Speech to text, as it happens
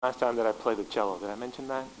last time that I played the cello. Did I mention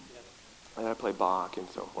that? And I play Bach and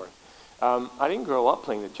so forth. I didn't grow up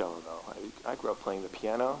playing the cello, though. I grew up playing the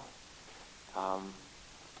piano.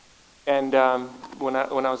 When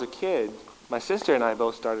I was a kid, my sister and I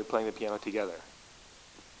both started playing the piano together.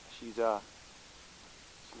 She's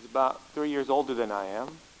about 3 years older than I am,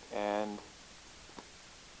 and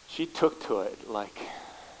she took to it like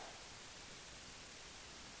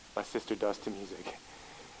my sister does to music.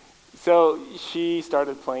 So she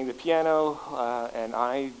started playing the piano, and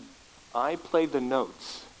I played the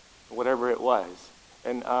notes, whatever it was.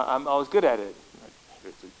 And I was good at it.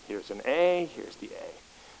 Here's an A, here's the A.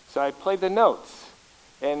 So I played the notes,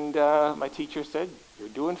 and my teacher said, "You're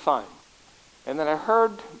doing fine." And then I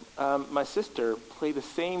heard my sister play the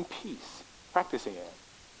same piece, practicing it.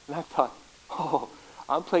 And I thought, oh,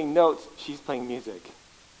 I'm playing notes, she's playing music.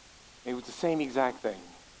 It was the same exact thing.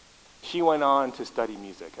 She went on to study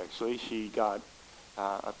music, actually. She got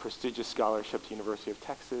a prestigious scholarship to the University of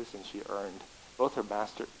Texas, and she earned both her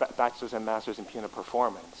bachelor's and master's in piano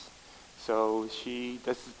performance. So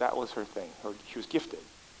that was her thing. She was gifted.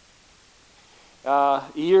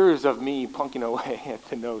 Years of me punking away at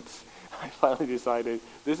the notes, I finally decided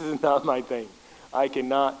this is not my thing. I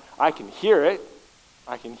can hear it.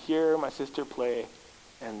 I can hear my sister play,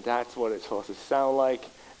 and that's what it's supposed to sound like.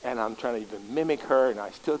 And I'm trying to even mimic her, and I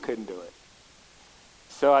still couldn't do it.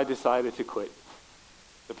 So I decided to quit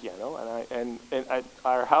the piano. And at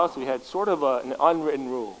our house, we had sort of an unwritten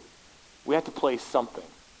rule. We had to play something.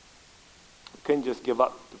 We couldn't just give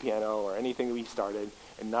up the piano or anything that we started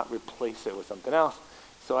and not replace it with something else.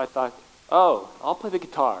 So I thought, I'll play the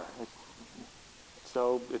guitar.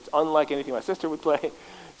 So it's unlike anything my sister would play.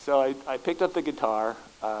 So I picked up the guitar,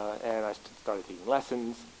 and I started taking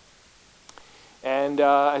lessons. And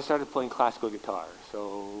I started playing classical guitar.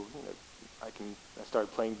 So I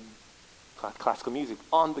started playing classical music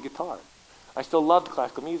on the guitar. I still loved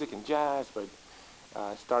classical music and jazz, but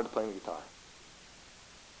I started playing the guitar.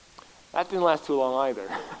 That didn't last too long either.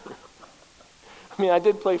 I mean, I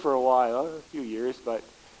did play for a while, a few years, but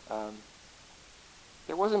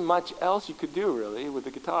there wasn't much else you could do, really, with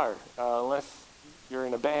the guitar, unless you're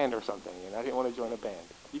in a band or something, and I didn't want to join a band.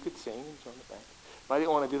 You could sing and join a band, but I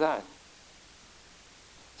didn't want to do that.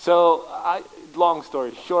 So, long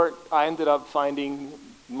story short, I ended up finding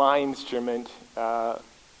my instrument,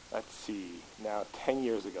 let's see, now 10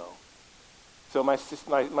 years ago. So my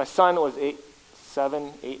son was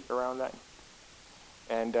 7, 8, around that.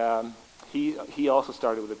 And he also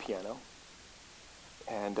started with the piano.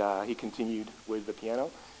 And he continued with the piano.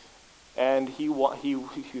 And he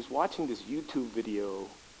was watching this YouTube video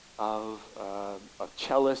of a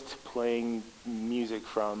cellist playing music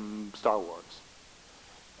from Star Wars.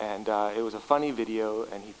 And it was a funny video,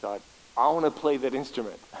 and he thought, I want to play that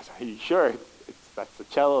instrument. I said, are you sure? That's the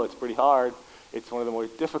cello. It's pretty hard. It's one of the more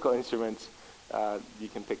difficult instruments you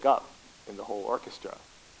can pick up in the whole orchestra.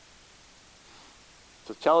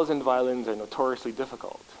 So cellos and violins are notoriously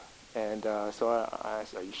difficult. And so I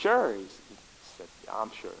said, are you sure? He said, yeah, I'm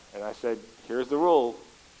sure. And I said, here's the rule.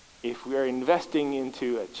 If we are investing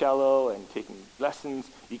into a cello and taking lessons,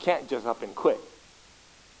 you can't just up and quit.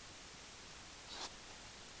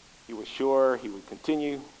 He was sure he would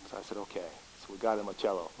continue, so I said, okay. So we got him a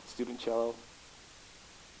cello, a student cello.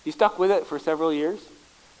 He stuck with it for several years,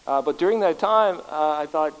 but during that time, I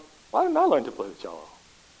thought, why didn't I learn to play the cello?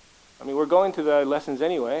 I mean, we're going to the lessons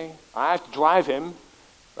anyway. I have to drive him,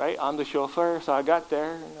 right? I'm the chauffeur, so I got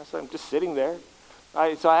there, and I said, I'm just sitting there.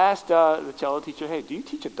 So I asked the cello teacher, hey, do you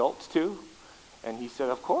teach adults too? And he said,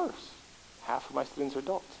 of course. Half of my students are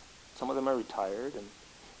adults. Some of them are retired, and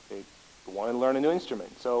they want to learn a new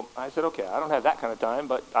instrument. So I said, okay, I don't have that kind of time,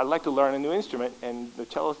 but I'd like to learn a new instrument, and the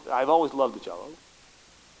cello, I've always loved the cello.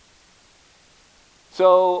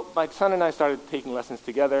 So my son and I started taking lessons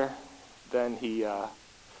together. Then he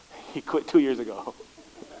quit 2 years ago.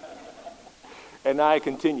 And I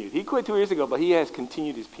continued. He quit 2 years ago, but he has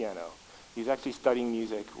continued his piano. He's actually studying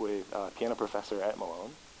music with a piano professor at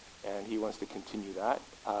Malone, and he wants to continue that.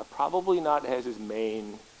 Probably not as his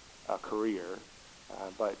main career,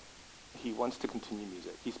 but he wants to continue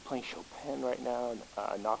music. He's playing Chopin right now,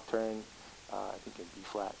 a nocturne, I think in B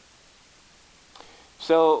flat.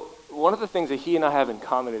 So one of the things that he and I have in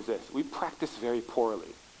common is this. We practice very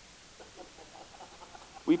poorly.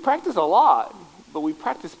 We practice a lot, but we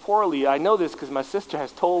practice poorly. I know this because my sister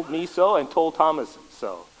has told me so and told Thomas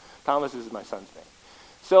so. Thomas is my son's name.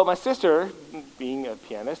 So my sister, being a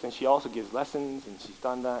pianist, and she also gives lessons, and she's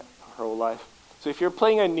done that her whole life. So if you're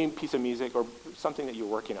playing a new piece of music or something that you're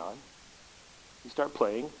working on, you start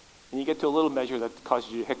playing, and you get to a little measure that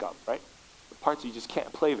causes you to hiccup, right? The parts you just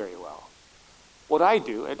can't play very well. what I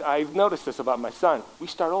do, and I've noticed this about my son, we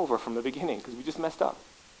start over from the beginning because we just messed up.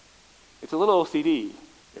 It's a little OCD.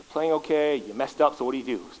 You're playing okay, you messed up, so what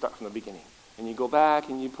do? Start from the beginning. And you go back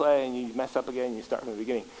and you play and you mess up again and you start from the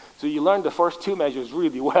beginning. So you learn the first two measures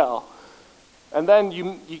really well. And then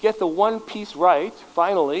you get the one piece right,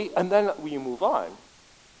 finally, and then you move on.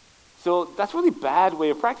 So that's a really bad way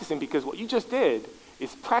of practicing because what you just did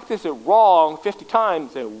is practice it wrong 50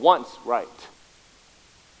 times and once right.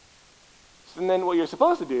 And then what you're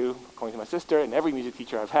supposed to do, according to my sister and every music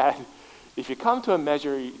teacher I've had, if you come to a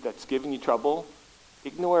measure that's giving you trouble,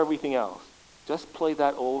 ignore everything else. Just play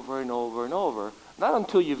that over and over and over. Not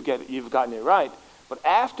until you've gotten it right, but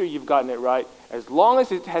after you've gotten it right, as long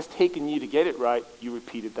as it has taken you to get it right, you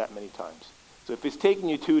repeat it that many times. So if it's taken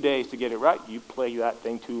you 2 days to get it right, you play that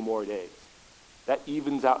thing 2 more days. That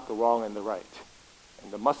evens out the wrong and the right.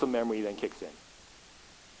 And the muscle memory then kicks in.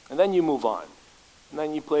 And then you move on. And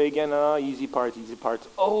then you play again, easy parts.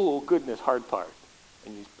 Oh, goodness, hard part.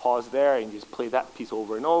 And you pause there and you just play that piece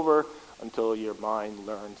over and over until your mind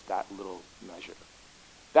learns that little measure.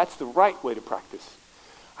 That's the right way to practice.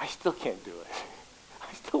 I still can't do it.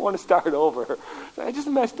 I still want to start over. I just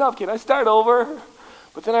messed up. Can I start over?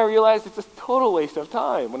 But then I realized it's a total waste of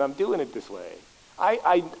time when I'm doing it this way.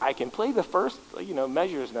 I can play the first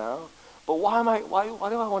measures now, but why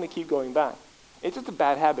do I want to keep going back? It's just a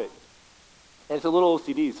bad habit. And it's a little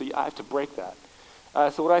OCD, so I have to break that.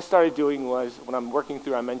 So what I started doing was, when I'm working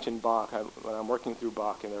through, I mentioned Bach, when I'm working through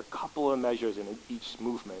Bach, and there are a couple of measures in each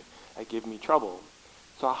movement that give me trouble.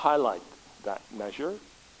 So I highlight that measure,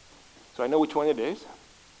 so I know which one it is,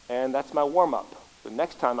 and that's my warm-up. The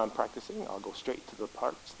next time I'm practicing, I'll go straight to the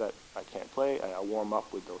parts that I can't play, and I'll warm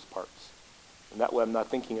up with those parts. And that way I'm not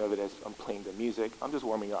thinking of it as I'm playing the music, I'm just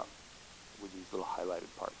warming up with these little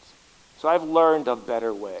highlighted parts. So I've learned a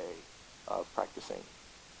better way of practicing.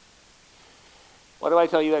 Why do I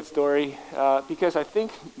tell you that story? Because I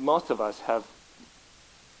think most of us have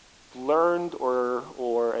learned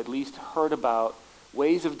or at least heard about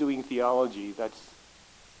ways of doing theology that's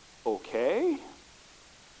okay,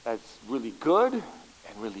 that's really good,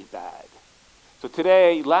 and really bad. So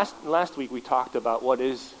today, last week we talked about what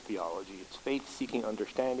is theology. It's faith-seeking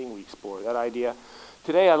understanding. We explored that idea.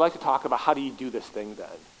 Today I'd like to talk about how do you do this thing then,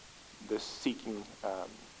 this seeking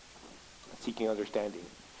understanding.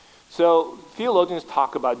 So theologians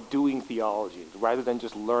talk about doing theology rather than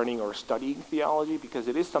just learning or studying theology, because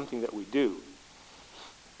it is something that we do.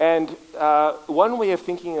 And one way of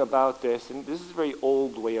thinking about this, and this is a very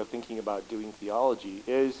old way of thinking about doing theology,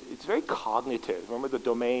 is it's very cognitive. Remember the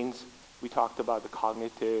domains? We talked about the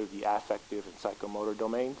cognitive, the affective, and psychomotor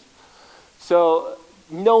domains. So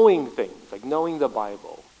knowing things, like knowing the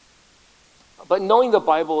Bible. But knowing the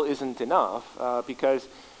Bible isn't enough because,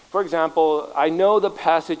 for example, I know the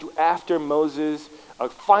passage after Moses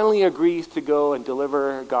finally agrees to go and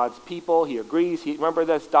deliver God's people. He agrees. Remember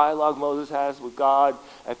this dialogue Moses has with God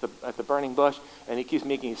at the burning bush, and he keeps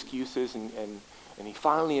making excuses, and he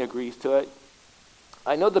finally agrees to it.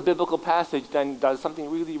 I know the biblical passage then does something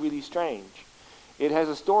really, really strange. It has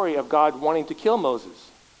a story of God wanting to kill Moses.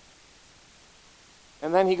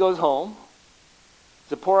 And then he goes home.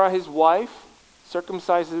 Zipporah, his wife,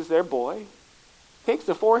 circumcises their boy, takes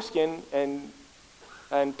the foreskin and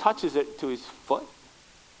touches it to his foot.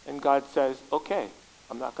 And God says, okay,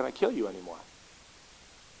 I'm not going to kill you anymore.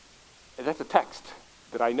 And that's a text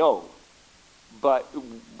that I know, but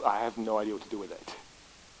I have no idea what to do with it.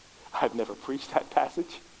 I've never preached that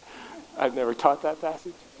passage. I've never taught that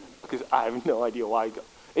passage because I have no idea why.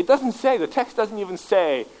 It doesn't say, the text doesn't even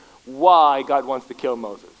say why God wants to kill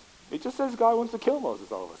Moses. It just says God wants to kill Moses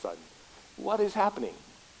all of a sudden. What is happening?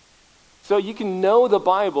 So you can know the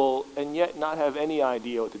Bible and yet not have any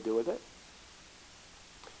idea what to do with it.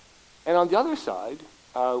 And on the other side,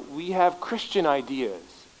 we have Christian ideas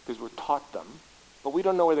because we're taught them, but we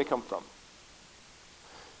don't know where they come from.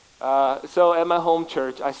 So at my home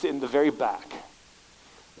church, I sit in the very back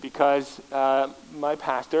because my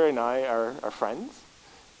pastor and I are friends,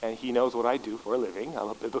 and he knows what I do for a living. I'm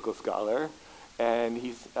a biblical scholar, and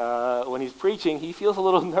when he's preaching, he feels a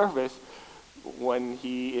little nervous when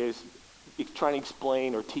he is trying to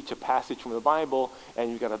explain or teach a passage from the Bible, and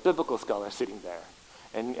you've got a biblical scholar sitting there.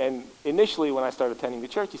 And initially, when I started attending the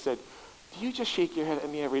church, he said, "Do you just shake your head at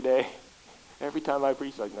me every day, every time I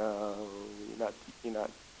preach?" Like, "No, you're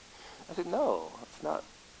not." I said, "No, it's not.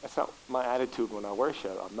 That's not my attitude when I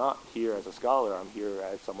worship. I'm not here as a scholar. I'm here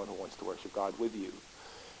as someone who wants to worship God with you."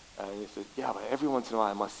 And he said, "Yeah, but every once in a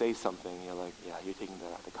while I must say something." You're like, "Yeah, you're taking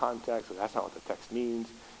that out of context. Or that's not what the text means.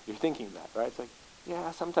 You're thinking that, right?" It's like,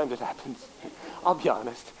 yeah, sometimes it happens. I'll be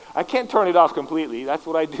honest. I can't turn it off completely. That's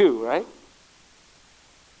what I do, right?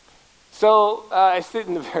 So I sit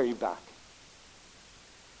in the very back.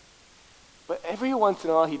 But every once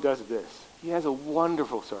in a while he does this. He has a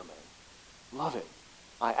wonderful sermon. Love it.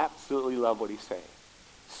 I absolutely love what he's saying.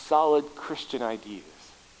 Solid Christian ideas.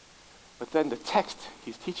 But then the text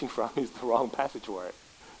he's teaching from is the wrong passage for it.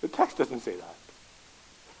 The text doesn't say that.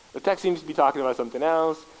 The text seems to be talking about something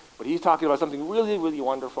else, but he's talking about something really, really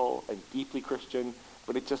wonderful and deeply Christian,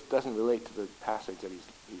 but it just doesn't relate to the passage that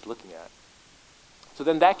he's looking at. So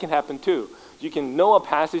then that can happen too. You can know a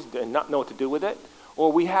passage and not know what to do with it, or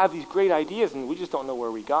we have these great ideas and we just don't know where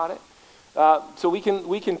we got it. So we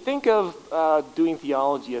can think of doing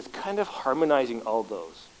theology as kind of harmonizing all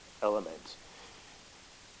those elements.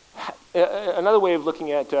 Another way of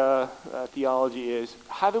looking at theology is,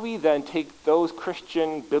 how do we then take those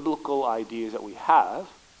Christian biblical ideas that we have,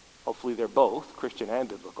 hopefully they're both Christian and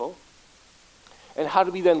biblical, and how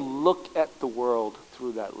do we then look at the world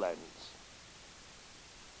through that lens?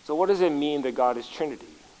 So what does it mean that God is Trinity?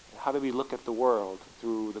 How do we look at the world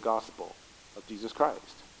through the gospel of Jesus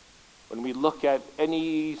Christ? When we look at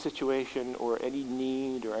any situation or any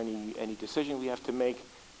need or any decision we have to make,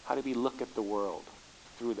 how do we look at the world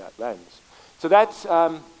through that lens? So that's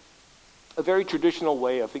a very traditional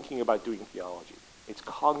way of thinking about doing theology. It's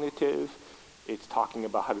cognitive. It's talking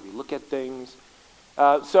about how do we look at things.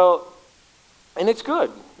 And it's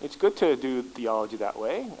good. It's good to do theology that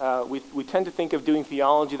way. We tend to think of doing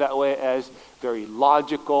theology that way as very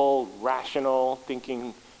logical, rational,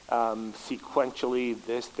 thinking sequentially,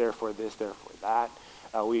 this, therefore that.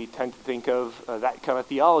 We tend to think of that kind of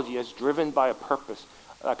theology as driven by a purpose.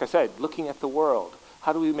 Like I said, looking at the world.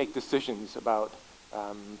 How do we make decisions about,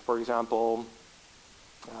 for example,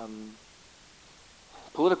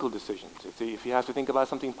 political decisions? If you have to think about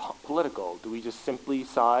something political, do we just simply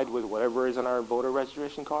side with whatever is on our voter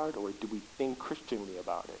registration card, or do we think Christianly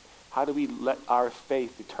about it? How do we let our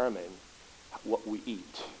faith determine what we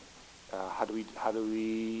eat? How do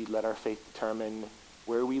we let our faith determine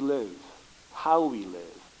where we live, how we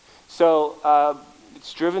live? So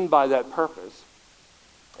it's driven by that purpose.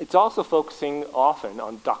 It's also focusing often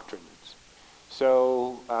on doctrines.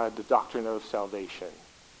 So the doctrine of salvation.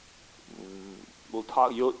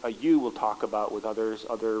 You will talk about with other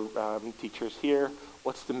teachers here,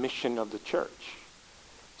 what's the mission of the church?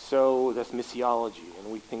 So that's missiology,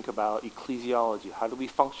 and we think about ecclesiology. How do we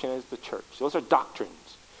function as the church? Those are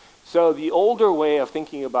doctrines. So the older way of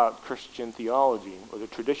thinking about Christian theology, or the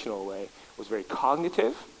traditional way, was very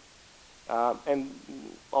cognitive, and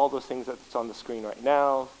all those things that's on the screen right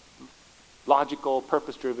now, logical,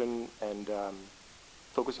 purpose-driven, and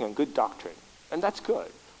focusing on good doctrine. And that's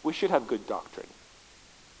good. We should have good doctrine.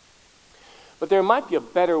 But there might be a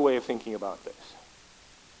better way of thinking about this.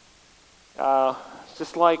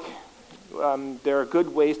 Just like there are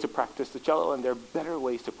good ways to practice the cello, and there are better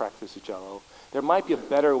ways to practice the cello, there might be a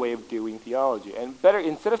better way of doing theology. And better,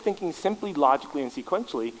 instead of thinking simply logically and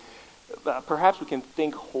sequentially, perhaps we can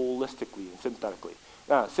think holistically and synthetically.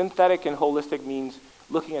 Synthetic and holistic means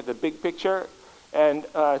looking at the big picture, and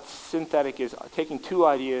synthetic is taking two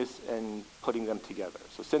ideas and putting them together.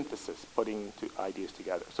 So synthesis, putting two ideas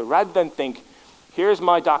together. So rather than think, here's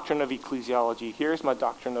my doctrine of ecclesiology, here's my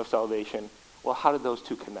doctrine of salvation, well, how do those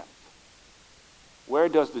two connect? Where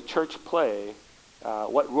does the church play,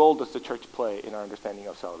 what role does the church play in our understanding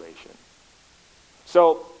of salvation?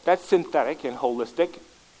 So that's synthetic and holistic.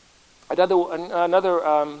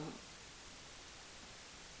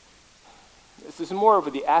 This is more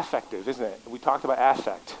of the affective, isn't it? We talked about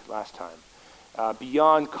affect last time.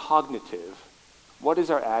 Beyond cognitive, what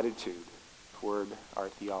is our attitude toward our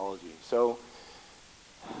theology? So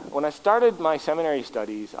when I started my seminary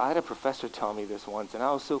studies, I had a professor tell me this once, and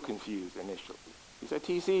I was so confused initially. He said,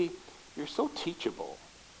 TC, you're so teachable.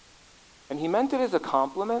 And he meant it as a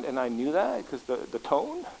compliment, and I knew that because the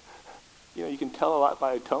tone, you can tell a lot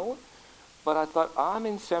by a tone. But I thought, I'm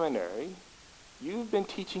in seminary. You've been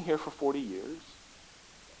teaching here for 40 years.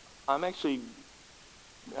 I'm actually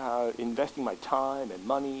investing my time and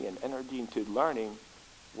money and energy into learning.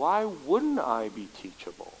 Why wouldn't I be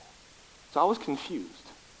teachable? So I was confused.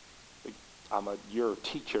 You're a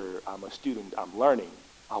teacher, I'm a student, I'm learning.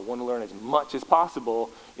 I want to learn as much as possible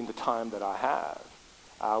in the time that I have.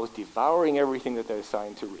 I was devouring everything that they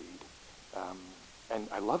assigned to read. And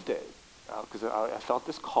I loved it because I felt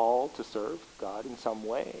this call to serve God in some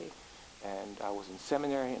way. And I was in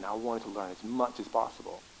seminary, and I wanted to learn as much as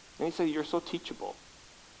possible. And he said, you're so teachable.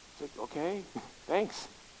 It's like, okay, thanks,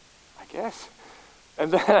 I guess.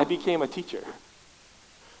 And then I became a teacher.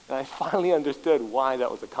 And I finally understood why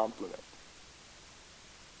that was a compliment.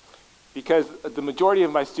 Because the majority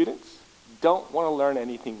of my students don't want to learn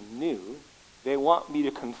anything new. They want me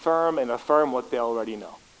to confirm and affirm what they already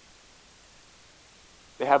know.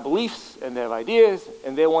 They have beliefs and they have ideas,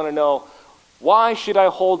 and they want to know, why should I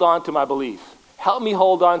hold on to my belief? Help me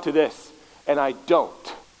hold on to this. And I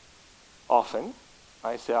don't. Often,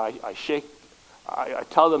 I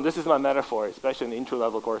tell them, this is my metaphor, especially in the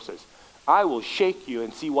intro-level courses. I will shake you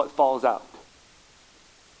and see what falls out.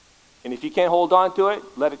 And if you can't hold on to it,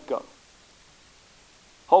 let it go.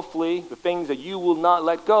 Hopefully, the things that you will not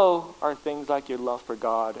let go are things like your love for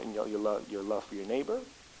God and your love for your neighbor.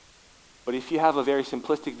 But if you have a very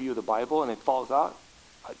simplistic view of the Bible and it falls out,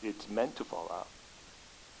 it's meant to fall out.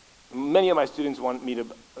 Many of my students want me to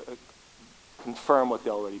confirm what they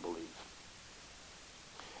already believe.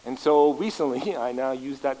 And so recently, I now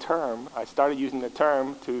use that term. I started using the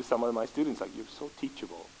term to some of my students, like, you're so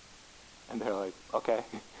teachable. And they're like, okay.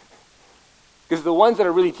 Because the ones that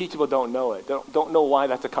are really teachable don't know it, don't know why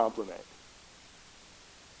that's a compliment.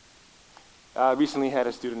 Recently had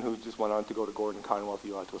a student who just went on to go to Gordon Conwell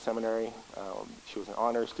Theological Seminary. She was an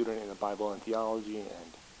honors student in the Bible and theology,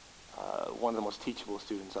 and one of the most teachable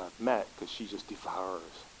students I've met, because she just devours.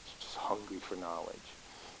 She's just hungry for knowledge.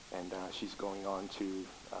 And she's going on to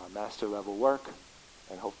master level work,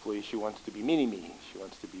 and hopefully she wants to be mini-me. She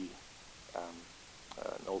wants to be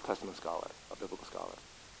an Old Testament scholar, a biblical scholar.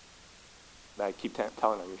 And I keep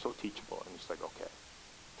telling her, you're so teachable. And she's like, okay.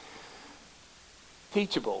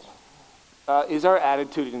 Teachable. Is our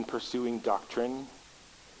attitude in pursuing doctrine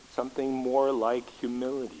something more like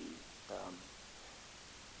humility?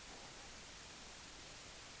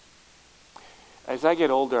 As I get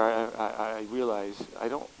older, I realize I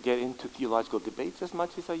don't get into theological debates as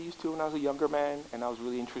much as I used to when I was a younger man, and I was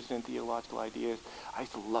really interested in theological ideas. I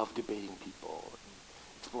used to love debating people, and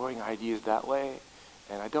exploring ideas that way,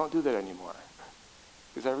 and I don't do that anymore.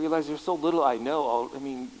 Because I realize there's so little I know.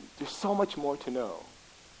 There's so much more to know.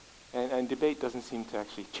 And debate doesn't seem to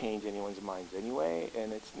actually change anyone's minds anyway,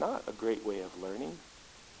 and it's not a great way of learning.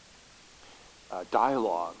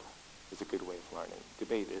 Dialogue is a good way of learning.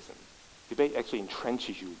 Debate isn't. Debate actually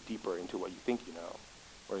entrenches you deeper into what you think you know,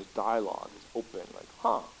 whereas dialogue is open,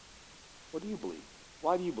 like, what do you believe?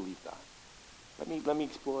 Why do you believe that? Let me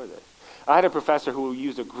explore this. I had a professor who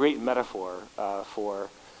used a great metaphor for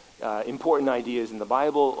important ideas in the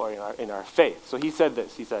Bible or in our faith. So he said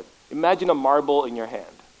this. He said, imagine a marble in your hand.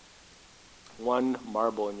 One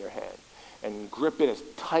marble in your hand. And grip it as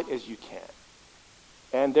tight as you can.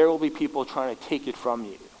 And there will be people trying to take it from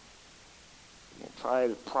you. Try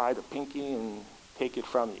to pry the pinky and take it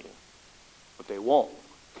from you. But they won't,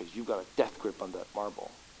 because you've got a death grip on that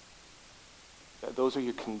marble. Those are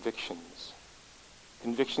your convictions.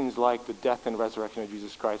 Convictions like the death and resurrection of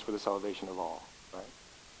Jesus Christ for the salvation of all, right?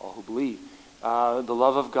 All who believe. The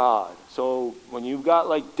love of God. So when you've got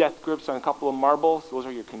like death grips on a couple of marbles, those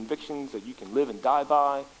are your convictions that you can live and die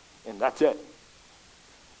by, and that's it.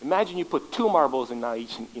 Imagine you put 2 marbles in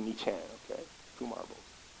each hand, okay? 2 marbles.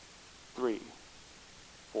 3,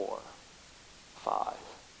 4, 5,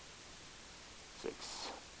 6.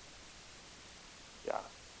 Yeah.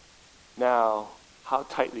 Now, how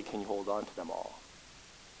tightly can you hold on to them all?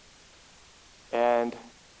 And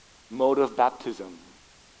mode of baptism.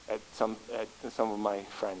 At some of my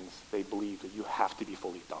friends, they believe that you have to be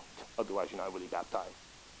fully dunked, otherwise you're not really baptized.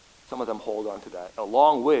 Some of them hold on to that,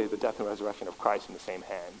 along with the death and resurrection of Christ in the same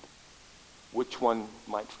hand. Which one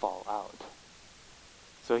might fall out?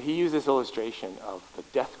 So he used this illustration of the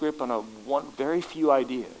death grip on very few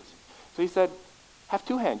ideas. So he said, have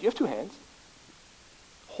 2 hands. You have 2 hands.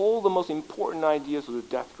 Hold the most important ideas with a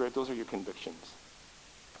death grip. Those are your convictions.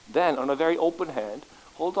 Then, on a very open hand,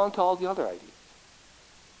 hold on to all the other ideas.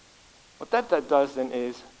 What that does then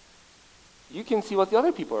is, you can see what the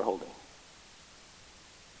other people are holding.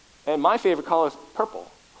 And my favorite color is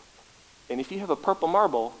purple. And if you have a purple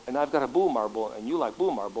marble, and I've got a blue marble, and you like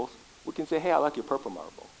blue marbles, we can say, hey, I like your purple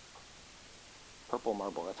marble. Purple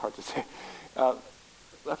marble, that's hard to say. I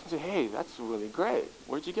can say, hey, that's really great.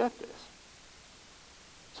 Where'd you get this?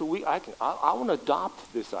 So I want to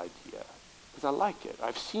adopt this idea, because I like it.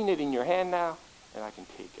 I've seen it in your hand now, and I can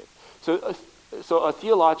take it. So a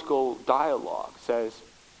theological dialogue says,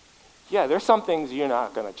 yeah, there's some things you're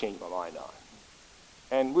not going to change my mind on.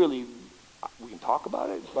 And really, we can talk about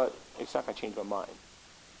it, but it's not going to change my mind.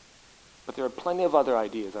 But there are plenty of other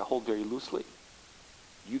ideas I hold very loosely.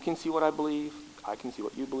 You can see what I believe. I can see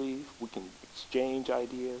what you believe. We can exchange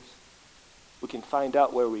ideas. We can find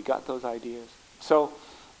out where we got those ideas. So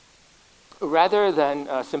rather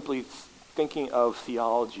than simply thinking of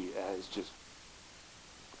theology as just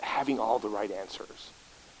having all the right answers,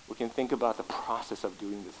 we can think about the process of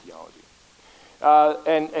doing this theology.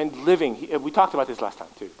 And living. We talked about this last time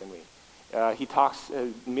too, didn't we?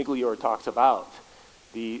 Migliore talks about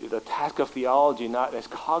the task of theology not as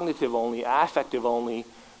cognitive only, affective only,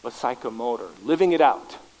 but psychomotor, living it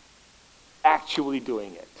out, actually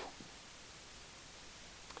doing it.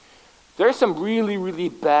 There's some really, really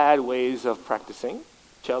bad ways of practicing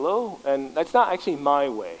cello, and that's not actually my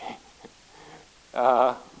way. There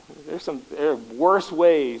are worse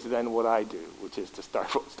ways than what I do, which is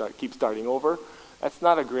to keep starting over. That's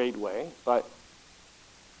not a great way, but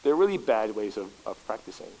there are really bad ways of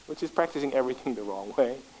practicing, which is practicing everything the wrong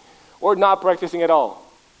way, or not practicing at all.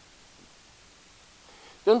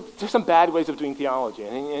 Then there's some bad ways of doing theology,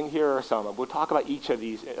 and here are some. We'll talk about each of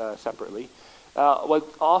these separately. What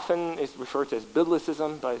often is referred to as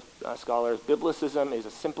biblicism by scholars. Biblicism is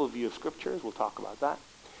a simple view of scriptures. We'll talk about that.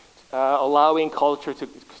 Allowing culture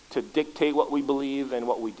to dictate what we believe and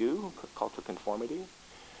what we do, culture conformity.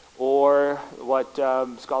 Or what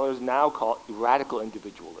scholars now call radical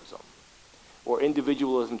individualism, or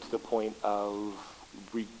individualism to the point of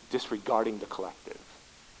disregarding the collective.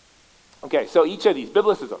 Okay, so each of these,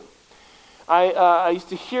 biblicism. I used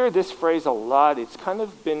to hear this phrase a lot. It's kind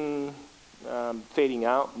of been fading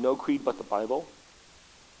out. No creed but the Bible.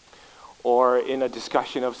 Or in a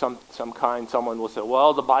discussion of some kind, someone will say,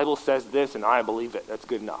 well, the Bible says this and I believe it. That's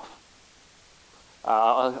good enough.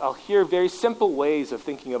 I'll hear very simple ways of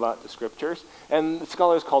thinking about the scriptures, and the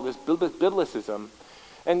scholars call this biblicism.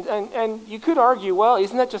 And you could argue, well,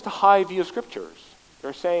 isn't that just a high view of scriptures?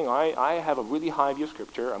 They're saying, I have a really high view of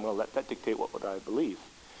scripture. I'm going to let that dictate what I believe.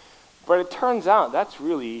 But it turns out that's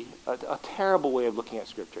really a terrible way of looking at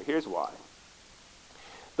scripture. Here's why.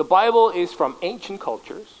 The Bible is from ancient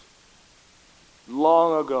cultures,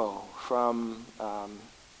 long ago, from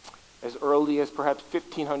as early as perhaps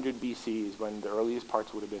 1500 BC is when the earliest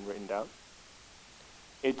parts would have been written down.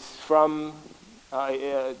 It's from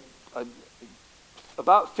about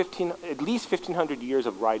at least 1500 years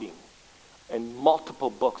of writing and multiple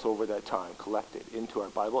books over that time collected into our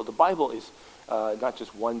Bible. The Bible is not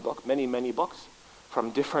just one book, many, many books from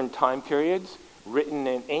different time periods written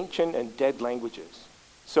in ancient and dead languages.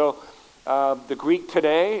 So the Greek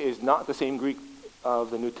today is not the same Greek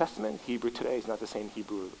of the New Testament. Hebrew today is not the same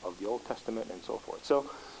Hebrew of the Old Testament, and so forth. So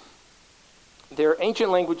they're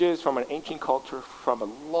ancient languages from an ancient culture from a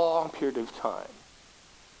long period of time.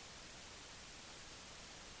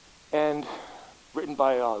 And written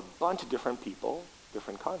by a bunch of different people,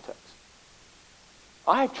 different contexts.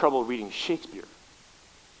 I have trouble reading Shakespeare.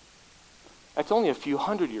 That's only a few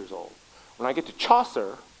hundred years old. When I get to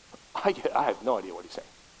Chaucer, I have no idea what he's saying.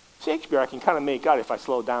 Shakespeare I can kind of make out if I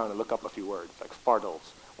slow down and look up a few words, like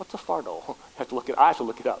fardels. What's a fardel? I have to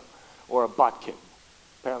look it up. Or a bodkin.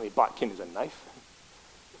 Apparently bodkin is a knife.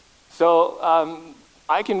 So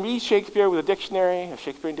I can read Shakespeare with a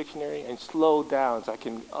Shakespearean dictionary, and slow down so I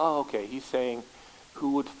can, okay, he's saying,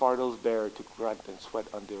 who would fardels bear to grunt and sweat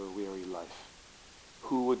under a weary life?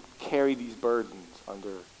 Who would carry these burdens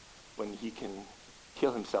when he can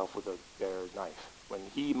kill himself with a bare knife? When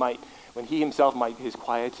he himself might his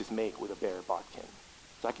quietus make with a bare bodkin.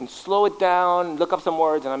 So I can slow it down, look up some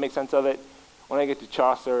words, and I make sense of it. When I get to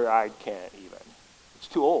Chaucer, I can't even. It's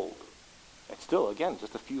too old. It's still, again,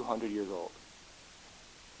 just a few hundred years old.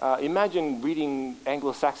 Imagine reading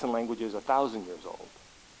Anglo-Saxon languages 1,000 years old,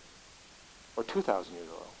 or 2,000 years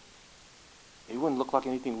old. It wouldn't look like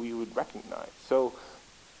anything we would recognize. So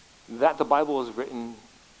that the Bible was written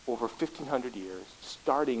over 1,500 years,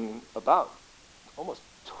 starting about almost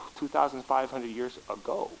 2,500 years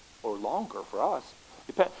ago, or longer for us.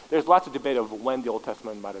 There's lots of debate of when the Old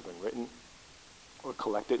Testament might have been written or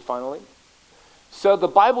collected finally. So the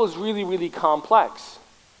Bible is really, really complex.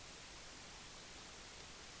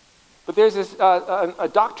 But there's this a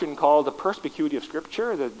doctrine called the perspicuity of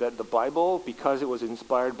Scripture, that the Bible, because it was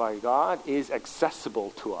inspired by God, is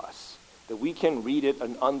accessible to us, that we can read it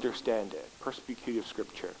and understand it, perspicuity of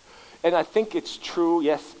Scripture. And I think it's true,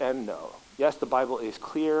 yes and no. Yes, the Bible is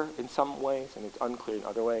clear in some ways, and it's unclear in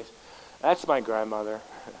other ways. That's my grandmother.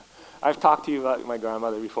 I've talked to you about my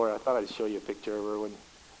grandmother before. I thought I'd show you a picture of her.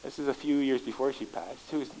 This is a few years before she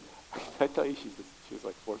passed. I tell you, she was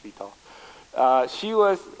like 4 feet tall. She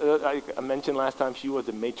was, I mentioned last time, she was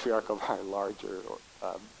the matriarch of our larger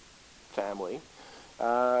family.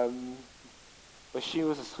 But she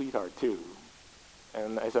was a sweetheart, too.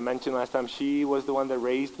 And as I mentioned last time, she was the one that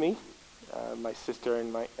raised me, my sister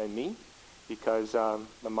and me, because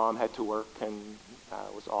my mom had to work and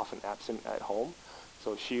was often absent at home.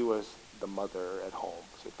 So she was the mother at home.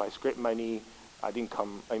 So if I scraped my knee, I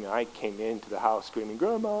came into the house screaming,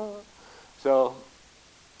 "Grandma!" So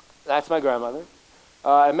that's my grandmother.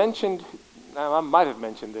 I might have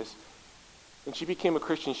mentioned this. When she became a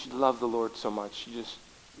Christian, she loved the Lord so much. She just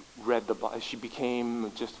read the Bible. She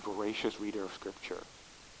became just a voracious reader of Scripture.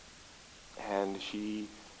 And she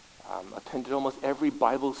attended almost every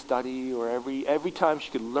Bible study, or every time she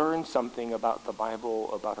could learn something about the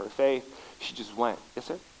Bible, about her faith, she just went. Yes,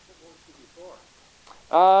 sir? What was she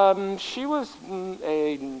before? She was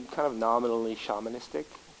a kind of nominally shamanistic,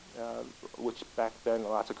 which back then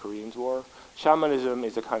lots of Koreans were. Shamanism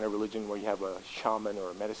is a kind of religion where you have a shaman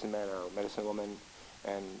or a medicine man or a medicine woman,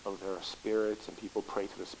 and there are spirits, and people pray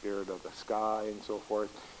to the spirit of the sky and so forth.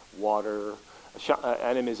 Water.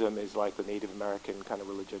 Animism is like the Native American kind of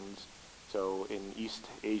religions. So in East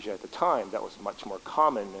Asia at the time, that was much more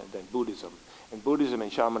common than Buddhism. And Buddhism and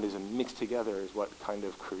shamanism mixed together is what kind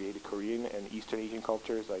of created Korean and Eastern Asian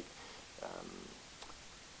cultures. Like,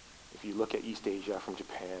 if you look at East Asia from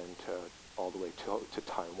Japan to all the way to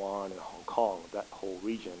Taiwan and Hong Kong, that whole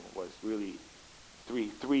region was really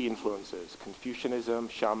three influences: Confucianism,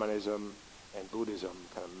 shamanism, and Buddhism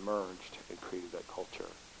kind of merged and created that culture.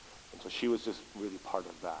 And so she was just really part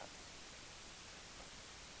of that.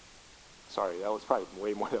 Sorry, that was probably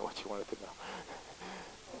way more than what you wanted to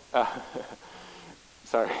know.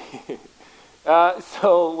 Sorry.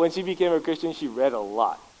 So when she became a Christian, she read a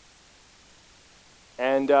lot.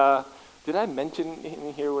 And did I mention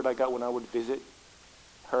in here what I got when I would visit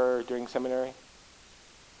her during seminary?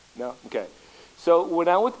 No? Okay. So when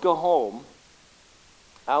I would go home,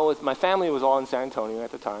 my family was all in San Antonio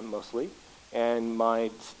at the time, mostly, and my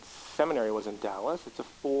seminary was in Dallas. It's a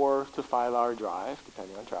 4 to 5 hour drive,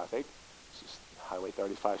 depending on traffic. It's just Highway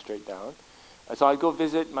 35 straight down. So I'd go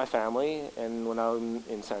visit my family, and when I was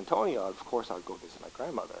in San Antonio, of course, I'd go visit my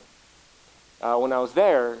grandmother. When I was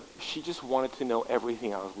there, she just wanted to know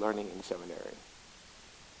everything I was learning in seminary.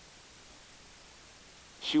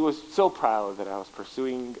 She was so proud that I was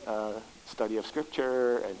pursuing study of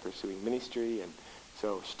Scripture and pursuing ministry, and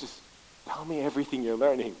so she just, tell me everything you're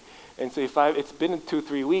learning. And so it's been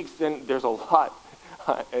 2-3 weeks, then there's a lot,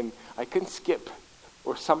 and I couldn't skip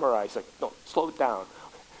or summarize. Like, no, slow it down.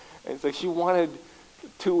 And so she wanted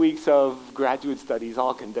 2 weeks of graduate studies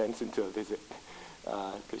all condensed into a visit,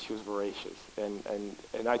 because she was voracious.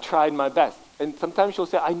 And I tried my best. And sometimes she'll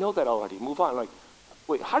say, I know that already, move on. I'm like,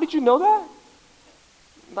 wait, how did you know that?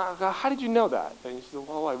 How did you know that? And she said,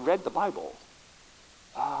 well, I read the Bible.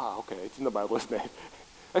 Ah, okay, it's in the Bible, isn't it?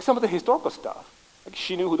 Like some of the historical stuff. Like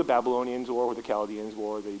she knew who the Babylonians were, who the Chaldeans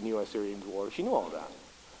were, the Neo-Assyrians were. She knew all that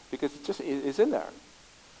because it just is in there.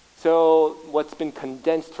 So what's been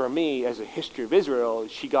condensed for me as a history of Israel,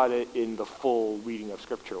 she got it in the full reading of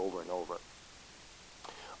Scripture over and over.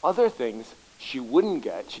 Other things she wouldn't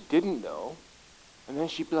get, she didn't know, and then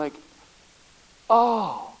she'd be like,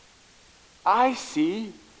 oh, I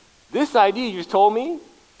see. This idea you just told me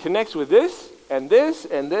connects with this, and this,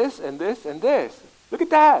 and this, and this, and this. Look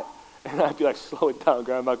at that. And I'd be like, slow it down,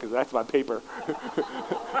 Grandma, because that's my paper.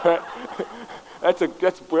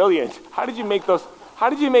 That's brilliant. How did you make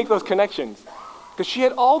those connections? Because she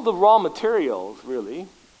had all the raw materials, really.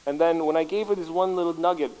 And then when I gave her this one little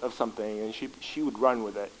nugget of something, and she would run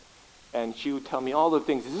with it. And she would tell me all the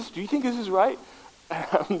things. Do you think this is right? And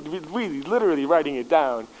I'm really, literally writing it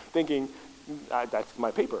down, thinking, that's my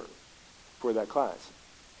paper for that class.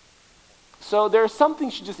 So there's something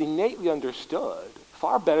she just innately understood,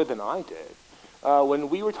 far better than I did. When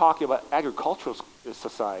we were talking about agricultural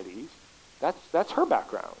societies, that's her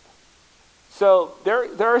background. So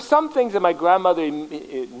there are some things that my grandmother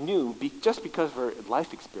knew just because of her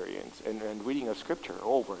life experience and reading of Scripture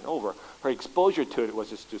over and over. Her exposure to it was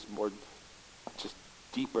just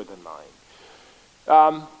deeper than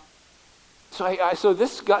mine. So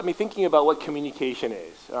this got me thinking about what communication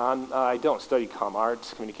is. I don't study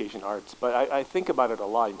communication arts, but I think about it a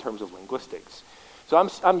lot in terms of linguistics. So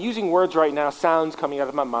I'm using words right now, sounds coming out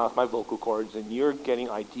of my mouth, my vocal cords, and you're getting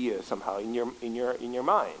ideas somehow in your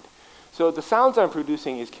mind. So the sounds I'm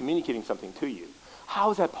producing is communicating something to you.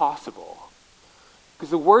 How is that possible? Because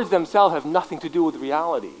the words themselves have nothing to do with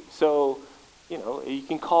reality. So, you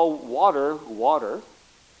can call water,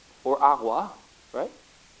 or agua, right?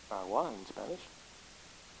 Agua in Spanish.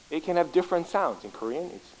 It can have different sounds. In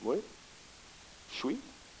Korean, it's muy, shui.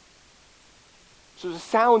 So the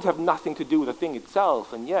sounds have nothing to do with the thing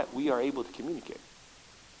itself, and yet we are able to communicate.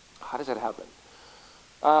 How does that happen?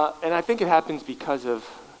 And I think it happens because of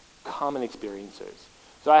common experiences.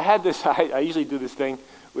 So I had this, I usually do this thing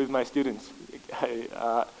with my students.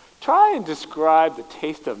 Try and describe the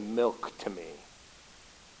taste of milk to me.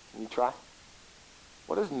 Can you try?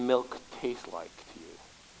 What does milk taste like to you?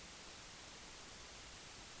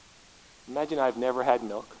 Imagine I've never had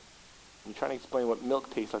milk. I'm trying to explain what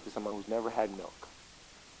milk tastes like to someone who's never had milk.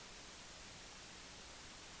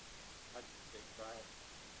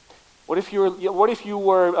 What if you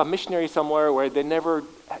were a missionary somewhere where they never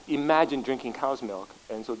imagined drinking cow's milk,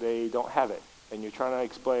 and so they don't have it, and you're trying to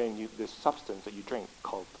explain this substance that you drink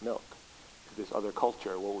called milk to this other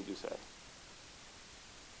culture? What would you say?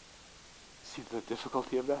 See the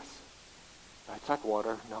difficulty of this? It's like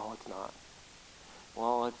water. No, it's not.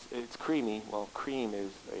 Well, it's creamy. Well, cream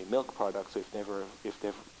is a milk product, so if never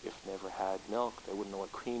had milk, they wouldn't know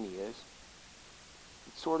what creamy is.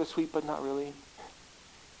 It's sort of sweet, but not really.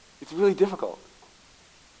 It's really difficult.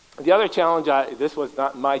 The other challenge, this was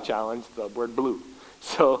not my challenge, the word blue.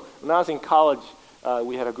 So when I was in college,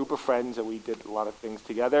 we had a group of friends and we did a lot of things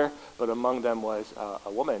together, but among them was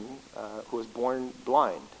a woman who was born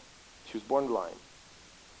blind. She was born blind.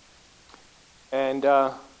 And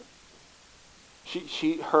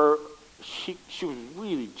she was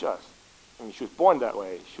really just, she was born that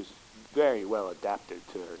way. She was very well adapted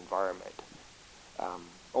to her environment.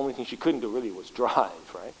 Only thing she couldn't do really was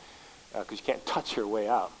drive, right? Because you can't touch your way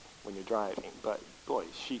out when you're driving. But boy,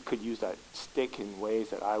 she could use that stick in ways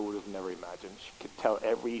that I would have never imagined. She could tell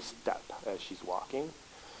every step as she's walking.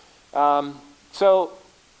 And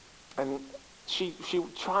she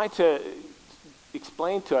tried to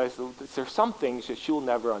explain to us that there's some things that she will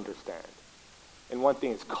never understand. And one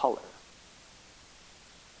thing is color.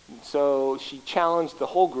 And so she challenged the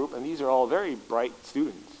whole group, and these are all very bright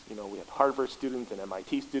students. We had Harvard students and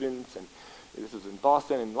MIT students, and this was in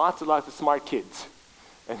Boston, and lots of smart kids.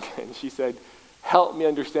 And she said, help me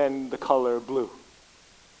understand the color blue.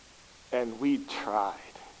 And we tried.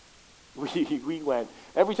 We went.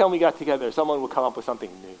 Every time we got together, someone would come up with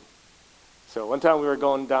something new. So one time we were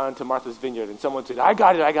going down to Martha's Vineyard, and someone said, I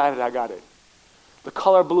got it. The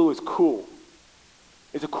color blue is cool.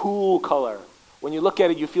 It's a cool color. When you look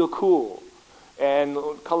at it, you feel cool. And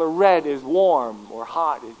color red is warm or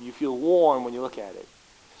hot. You feel warm when you look at it.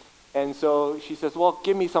 And so she says, well,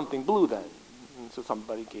 give me something blue then. And so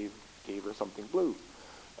somebody gave her something blue.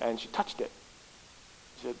 And she touched it.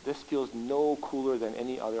 She said, this feels no cooler than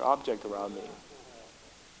any other object around me.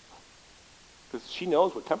 Because she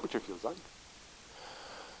knows what temperature feels like.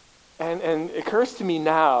 And it occurs to me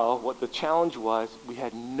now what the challenge was. We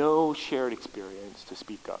had no shared experience to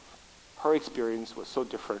speak of. Her experience was so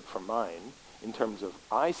different from mine in terms of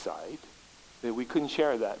eyesight that we couldn't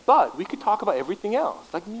share that. But we could talk about everything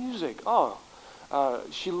else, like music.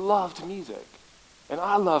 She loved music, and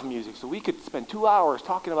I love music. So we could spend 2 hours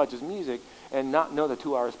talking about just music and not know that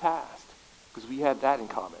 2 hours passed because we had that in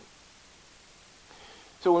common.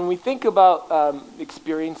 So when we think about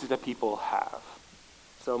experiences that people have,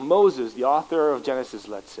 so Moses, the author of Genesis,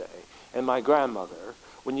 let's say, and my grandmother,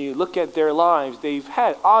 when you look at their lives, they've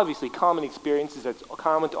had obviously common experiences that's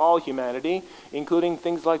common to all humanity, including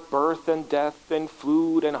things like birth and death and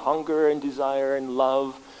food and hunger and desire and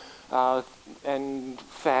love and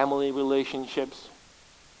family relationships.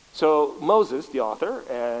 So Moses, the author,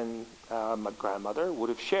 and my grandmother would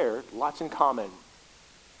have shared lots in common.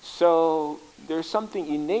 So there's something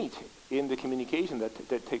innate in the communication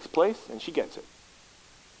that takes place, and she gets it.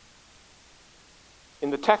 In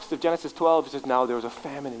the text of Genesis 12, it says, now there was a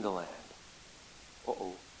famine in the land.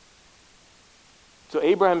 Uh-oh. So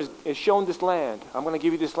Abraham is shown this land. I'm going to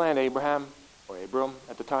give you this land, Abraham, or Abram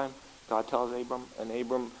at the time. God tells Abram, and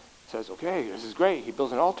Abram says, okay, this is great. He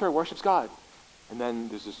builds an altar, worships God. And then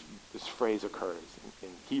there's this phrase occurs. In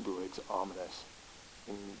Hebrew, it's ominous.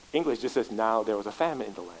 In English, it just says, now there was a famine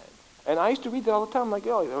in the land. And I used to read that all the time, like,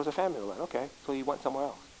 oh, there was a famine in the land. Okay, so he went somewhere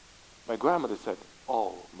else. My grandmother said,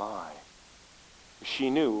 oh, my.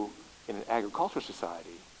 She knew in an agricultural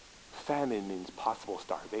society, famine means possible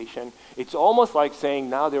starvation. It's almost like saying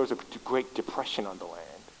now there was a Great Depression on the land.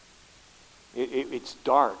 It's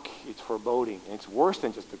dark, it's foreboding, and it's worse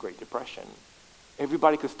than just the Great Depression.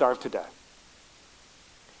 Everybody could starve to death.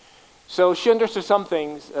 So she understood some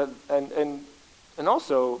things, and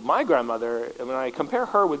also my grandmother, when I compare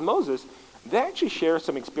her with Moses, they actually share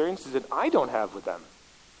some experiences that I don't have with them.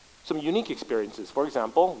 Some unique experiences. For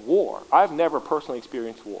example, war. I've never personally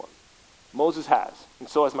experienced war. Moses has, and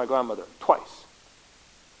so has my grandmother, twice.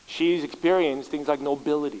 She's experienced things like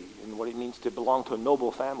nobility and what it means to belong to a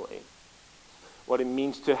noble family, what it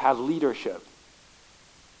means to have leadership,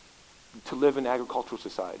 to live in agricultural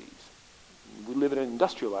societies. We live in an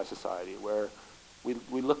industrialized society where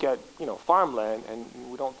we look at farmland and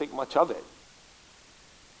we don't think much of it.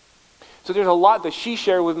 So there's a lot that she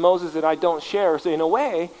shared with Moses that I don't share. So in a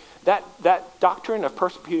way, that doctrine of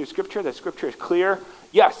persecuted Scripture, that Scripture is clear,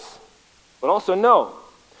 yes, but also no.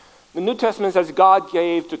 The New Testament says God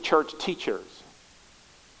gave the church teachers.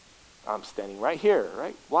 I'm standing right here,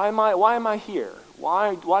 right? Why am I here?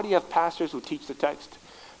 Why do you have pastors who teach the text?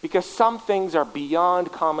 because some things are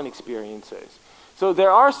beyond common experiences. So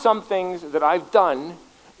there are some things that I've done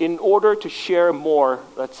in order to share more,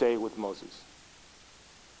 let's say, with Moses.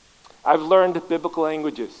 I've learned biblical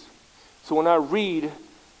languages. So when I read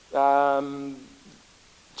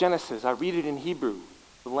Genesis, I read it in Hebrew,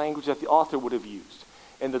 the language that the author would have used.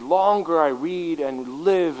 And the longer I read and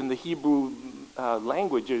live in the Hebrew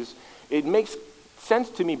languages, it makes sense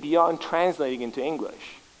to me beyond translating into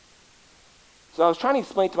English. So I was trying to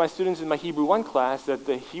explain to my students in my Hebrew 1 class that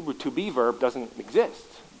the Hebrew to be verb doesn't exist.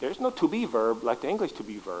 There's no to be verb like the English to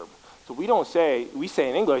be verb. So we say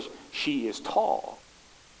in English, she is tall.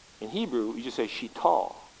 In Hebrew, you just say she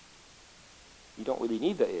tall. You don't really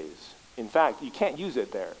need the is. In fact, you can't use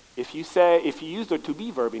it there. If you use the to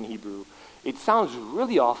be verb in Hebrew, it sounds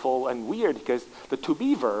really awful and weird because the to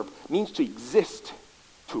be verb means to exist,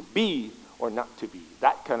 to be or not to be,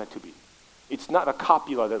 that kind of to be. It's not a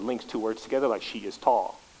copula that links two words together like she is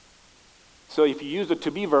tall. So if you use the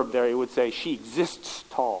to be verb there, it would say she exists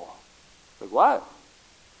tall. Like what?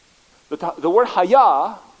 The word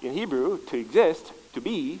haya in Hebrew, to exist, to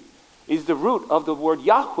be, is the root of the word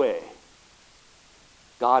Yahweh.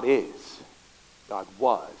 God is, God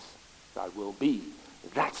was, God will be.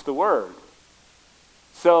 That's the word.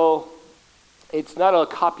 So it's not a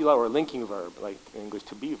copula or a linking verb like English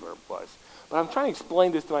to be verb was. But I'm trying to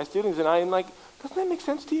explain this to my students, and I'm like, doesn't that make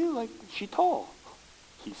sense to you? Like, she tall,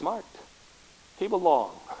 he smart, table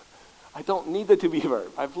long. I don't need the to be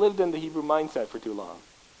verb. I've lived in the Hebrew mindset for too long.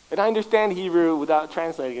 And I understand Hebrew without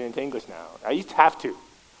translating it into English now. I used to have to,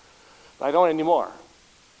 but I don't anymore.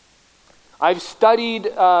 I've studied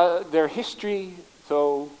their history,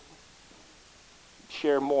 so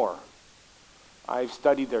share more. I've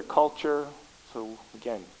studied their culture, so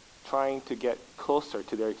again, trying to get closer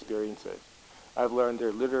to their experiences. I've learned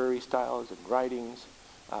their literary styles and writings.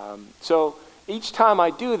 So each time I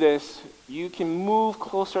do this, you can move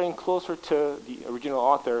closer and closer to the original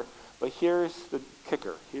author, but here's the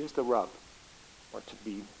kicker, here's the rub. Or to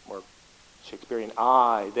be more Shakespearean,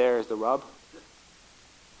 there's the rub.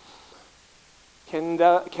 Can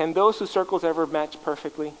those two circles ever match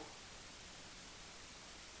perfectly?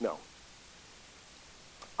 No.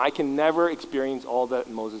 I can never experience all that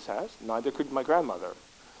Moses has. Neither could my grandmother.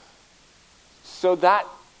 So that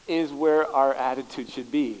is where our attitude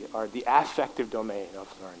should be, or the affective domain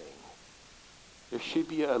of learning. There should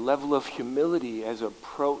be a level of humility as we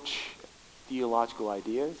approach theological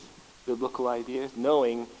ideas, biblical ideas,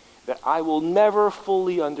 knowing that I will never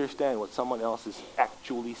fully understand what someone else is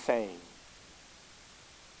actually saying.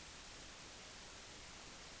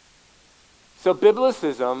 So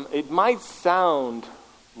biblicism, it might sound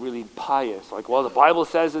really pious, like, well, the Bible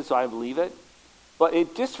says it, so I believe it. But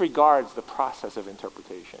it disregards the process of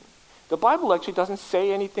interpretation. The Bible actually doesn't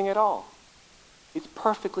say anything at all. It's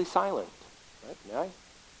perfectly silent. Right? May I?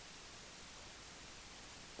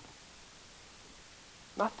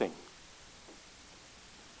 Nothing.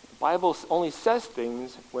 The Bible only says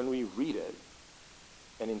things when we read it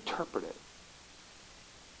and interpret it.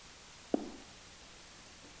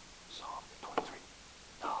 Psalm 23.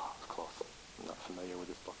 Oh, I was close. I'm not familiar with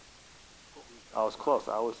this book. I was close.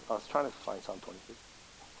 I was trying to find Psalm 23.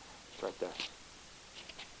 It's right there.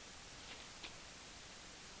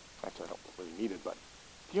 Actually, I don't really need it, but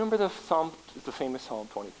do you remember the famous Psalm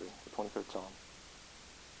 23, the 23rd Psalm?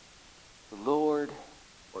 The Lord,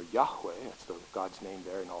 or Yahweh, that's God's name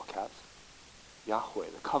there in all caps. Yahweh,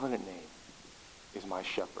 the covenant name, is my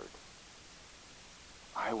shepherd.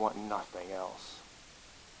 I want nothing else.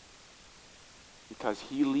 Because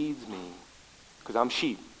he leads me, because I'm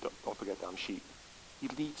sheep. Don't forget that I'm sheep. He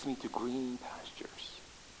leads me to green pastures.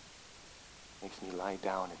 Makes me lie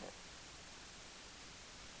down in it.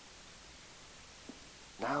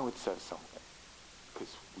 Now it says something,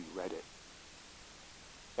 because we read it.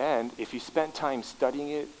 And if you spent time studying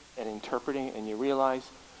it and interpreting it, and you realize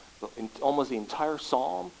almost the entire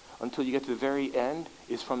psalm, until you get to the very end,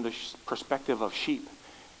 is from the perspective of sheep.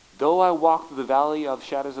 Though I walk through the valley of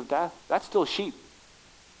shadows of death, that's still sheep.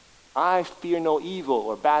 I fear no evil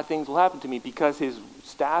or bad things will happen to me because his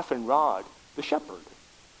staff and rod, the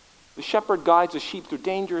shepherd guides the sheep through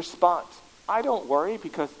dangerous spots. I don't worry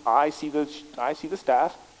because I see the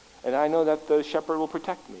staff, and I know that the shepherd will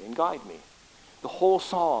protect me and guide me. The whole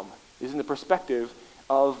psalm is in the perspective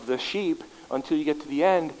of the sheep until you get to the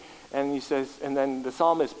end, and he says, and then the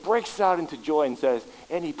psalmist breaks out into joy and says,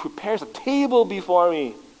 and he prepares a table before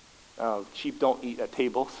me. Sheep don't eat at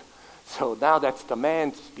tables. So now that's the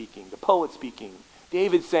man speaking, the poet speaking.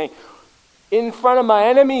 David's saying, in front of my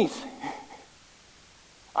enemies,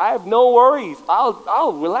 I have no worries.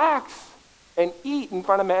 I'll relax and eat in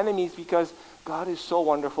front of my enemies because God is so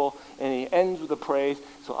wonderful, and he ends with a praise,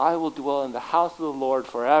 so I will dwell in the house of the Lord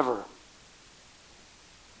forever.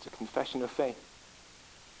 It's a confession of faith.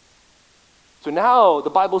 So now the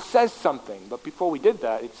Bible says something, but before we did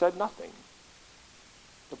that, it said nothing.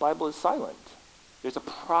 The Bible is silent. There's a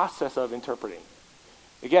process of interpreting.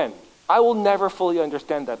 Again, I will never fully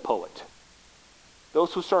understand that poet.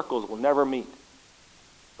 Those two circles will never meet.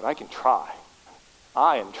 But I can try.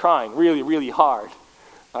 I am trying really, really hard.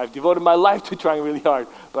 I've devoted my life to trying really hard,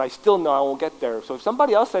 but I still know I won't get there. So if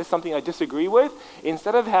somebody else says something I disagree with,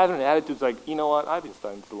 instead of having an attitude like, you know what, I've been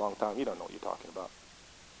studying this a long time, you don't know what you're talking about.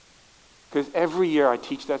 Because every year I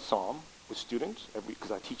teach that psalm with students, because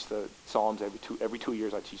I teach the Psalms every 2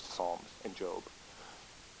 years I teach the Psalms and Job.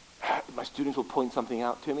 My students will point something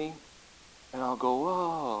out to me, and I'll go,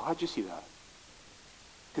 oh, how'd you see that?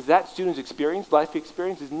 Because that student's experience, life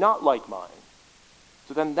experience, is not like mine.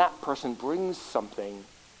 So then that person brings something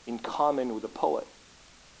in common with the poet.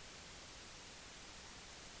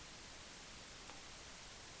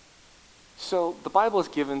 So the Bible is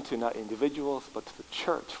given to not individuals, but to the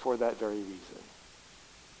church for that very reason.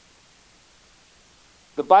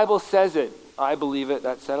 The Bible says it. I believe it.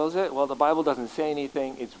 That settles it. Well, the Bible doesn't say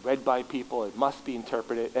anything. It's read by people. It must be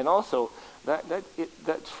interpreted. And also, that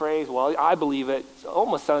phrase, well, I believe it,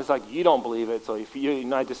 almost sounds like you don't believe it. So if you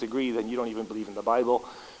and I disagree, then you don't even believe in the Bible.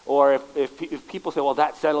 Or if people say, well,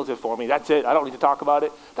 that settles it for me. That's it. I don't need to talk about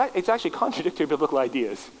it. It's actually contradictory to biblical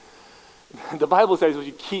ideas. The Bible says we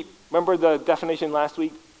should keep, remember the definition last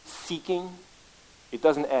week? Seeking. It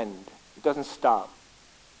doesn't end. It doesn't stop.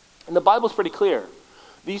 And the Bible's pretty clear.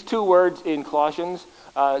 These two words in Colossians,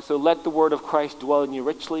 so let the word of Christ dwell in you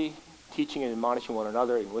richly, teaching and admonishing one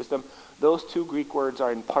another in wisdom. Those two Greek words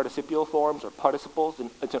are in participial forms or participles,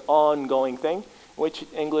 and it's an ongoing thing, which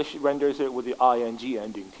English renders it with the ing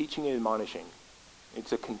ending, teaching and admonishing.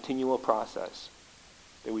 It's a continual process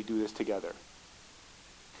that we do this together.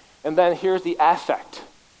 And then here's the affect.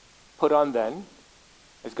 Put on then,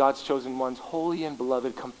 as God's chosen ones, holy and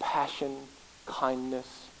beloved, compassion,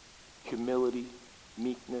 kindness, humility,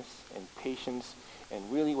 meekness, and patience.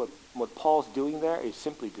 And really what Paul's doing there is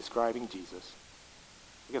simply describing Jesus.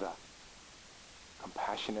 Look at that.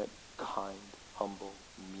 Compassionate, kind, humble,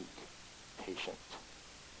 meek, patient.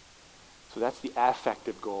 So that's the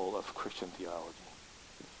affective goal of Christian theology.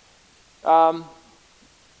 I'm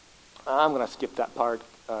going to skip that part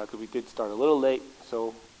because we did start a little late.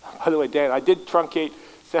 So, by the way, Dan, I did truncate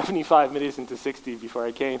 75 minutes into 60 before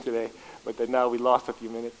I came today, but then now we lost a few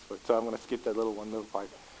minutes, so I'm going to skip that little part.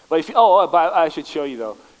 But but I should show you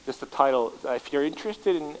though, just the title. If you're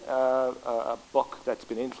interested in a book that's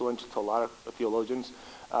been influential to a lot of theologians,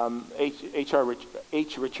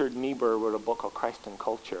 H. Richard Niebuhr wrote a book called Christ and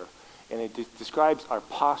Culture, and it describes our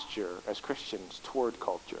posture as Christians toward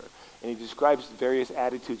culture. And he describes various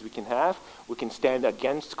attitudes we can have. We can stand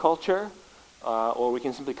against culture, or we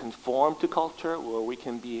can simply conform to culture, or we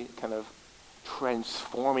can be kind of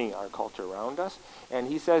transforming our culture around us. And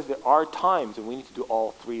he says there are times when we need to do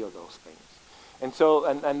all three of those things. And so,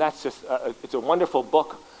 and that's just, it's a wonderful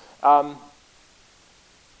book.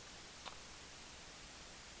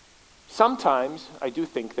 Sometimes I do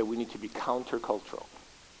think that we need to be countercultural.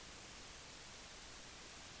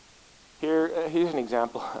 Here's an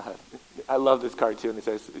example. I love this cartoon. It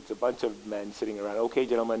says it's a bunch of men sitting around. Okay,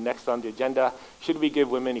 gentlemen, next on the agenda, should we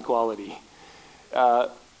give women equality?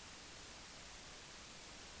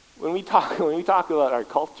 When we talk about our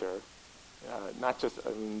culture, not just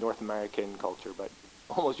North American culture, but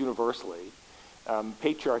almost universally,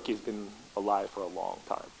 patriarchy has been alive for a long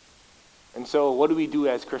time. And so, what do we do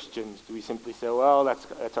as Christians? Do we simply say, "Well,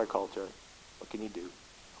 that's our culture. What can you do?"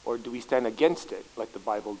 Or do we stand against it, like the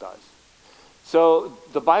Bible does? So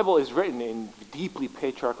the Bible is written in deeply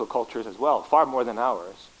patriarchal cultures as well, far more than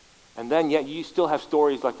ours. And then yet you still have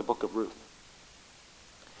stories like the book of Ruth,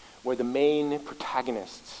 where the main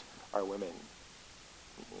protagonists are women.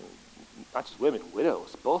 Not just women,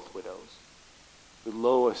 widows, both widows. The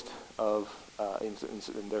lowest of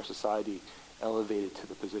in their society elevated to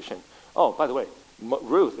the position. Oh, by the way,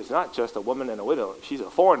 Ruth is not just a woman and a widow. She's a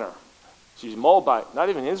foreigner. She's Moabite, not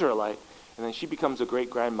even Israelite. And then she becomes a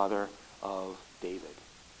great-grandmother of David.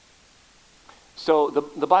 So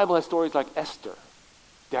the Bible has stories like Esther,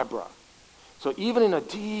 Deborah. So even in a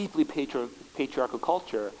deeply patriarchal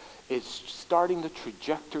culture, it's starting the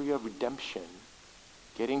trajectory of redemption,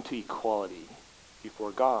 getting to equality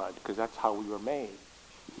before God, because that's how we were made.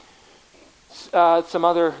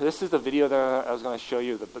 This is the video that I was going to show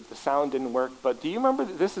you, but the sound didn't work. But do you remember,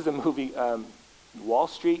 this is a movie, Wall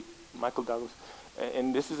Street, Michael Douglas,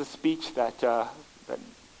 and this is a speech that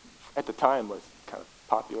at the time was kind of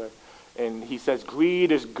popular. And he says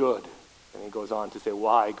greed is good. And he goes on to say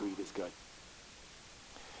why greed is good.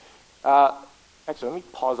 Actually, let me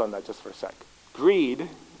pause on that just for a sec. Greed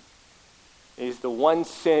is the one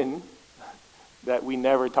sin that we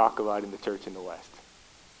never talk about in the church in the West.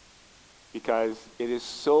 Because it is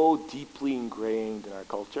so deeply ingrained in our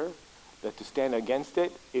culture that to stand against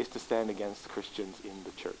it is to stand against Christians in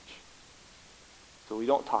the church. So we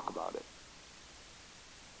don't talk about it.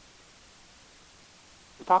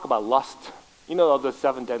 We talk about lust. You know, of the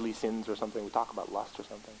 7 deadly sins or something, we talk about lust or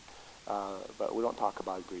something. But we don't talk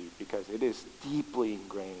about greed because it is deeply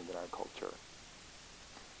ingrained in our culture.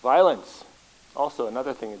 Violence, also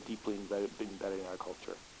another thing that's deeply embedded in our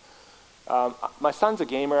culture. My son's a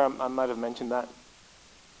gamer, I might have mentioned that.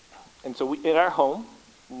 And so in our home,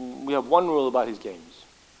 we have one rule about his games.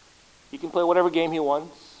 He can play whatever game he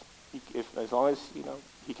wants, as long as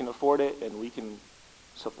he can afford it and we can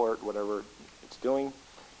support whatever it's doing.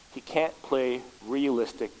 He can't play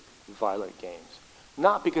realistic, violent games.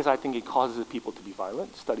 Not because I think it causes people to be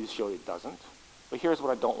violent. Studies show it doesn't. But here's what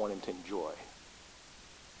I don't want him to enjoy.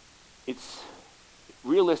 It's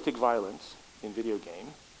realistic violence in video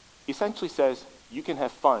game essentially says you can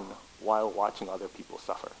have fun while watching other people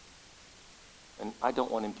suffer. And I don't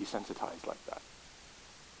want him desensitized like that.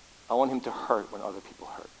 I want him to hurt when other people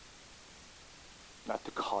hurt. Not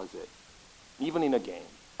to cause it. Even in a game.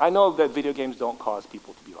 I know that video games don't cause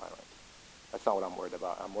people to be violent. That's not what I'm worried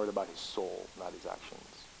about. I'm worried about his soul, not his actions.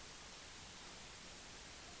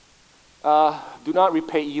 Do not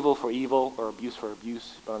repay evil for evil or abuse for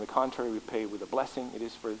abuse, but on the contrary, repay with a blessing. It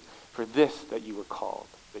is for this that you were called,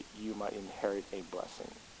 that you might inherit a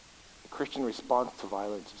blessing. The Christian response to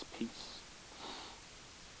violence is peace.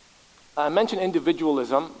 I mentioned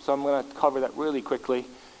individualism, so I'm going to cover that really quickly.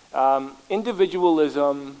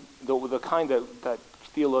 Individualism, the kind that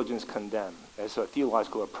theologians condemn as a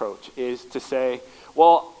theological approach, is to say,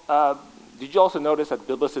 well, did you also notice that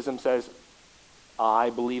biblicism says, I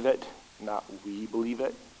believe it, not we believe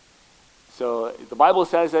it? So the Bible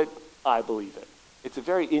says it, I believe it. It's a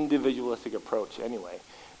very individualistic approach anyway.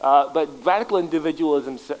 But radical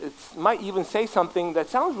individualism might even say something that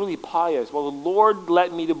sounds really pious. Well, the Lord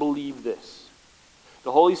led me to believe this.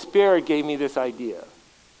 The Holy Spirit gave me this idea.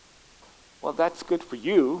 Well, that's good for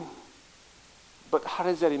you, but how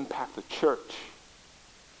does that impact the church?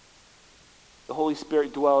 The Holy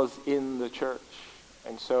Spirit dwells in the church.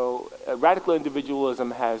 And so radical individualism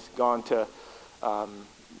has gone to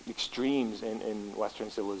extremes in Western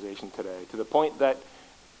civilization today, to the point that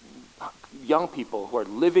young people who are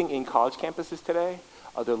living in college campuses today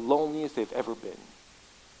are the loneliest they've ever been,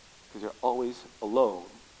 because they're always alone.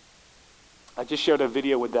 I just shared a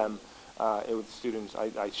video with them, with students.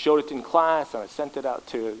 I showed it in class and I sent it out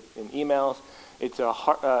in emails. It's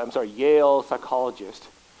a Yale psychologist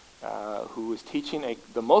who is teaching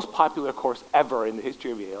the most popular course ever in the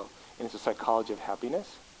history of Yale, and it's the psychology of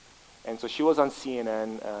happiness. And so she was on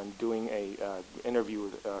CNN doing an interview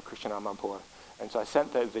with Christian Amanpour. And so I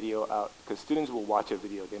sent that video out because students will watch a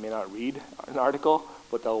video. They may not read an article,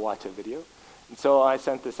 but they'll watch a video. And so I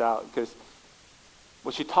sent this out because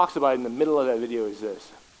what she talks about in the middle of that video is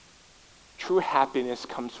this. True happiness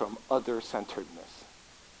comes from other-centeredness.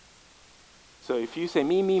 So if you say,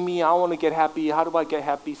 me, I want to get happy, how do I get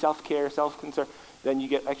happy, self-care, self-concern, then you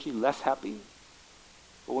get actually less happy.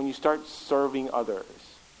 But when you start serving others,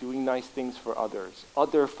 doing nice things for others,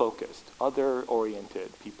 other-focused,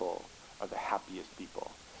 other-oriented people are the happiest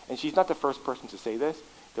people. And she's not the first person to say this.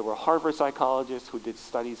 There were Harvard psychologists who did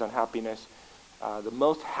studies on happiness. The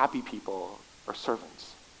most happy people are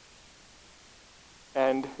servants.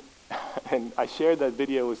 And I shared that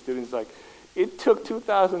video with students like, it took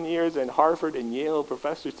 2,000 years and Harvard and Yale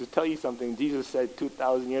professors to tell you something. Jesus said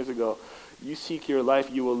 2,000 years ago, you seek your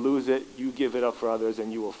life, you will lose it. You give it up for others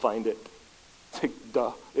and you will find it. It's like,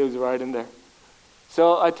 duh, it was right in there.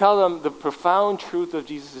 So I tell them the profound truth of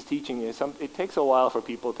Jesus' teaching is it takes a while for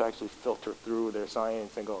people to actually filter through their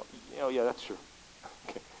science and go, yeah, that's true.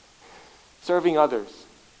 Okay. Serving others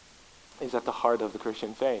is at the heart of the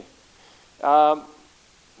Christian faith.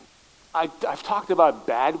 I've talked about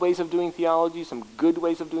bad ways of doing theology, some good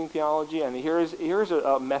ways of doing theology, and here's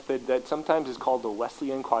a method that sometimes is called the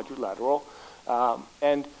Wesleyan quadrilateral.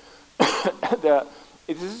 And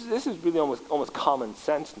this is really almost common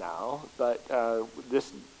sense now, but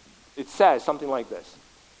it says something like this.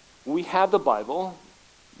 We have the Bible,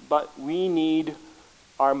 but we need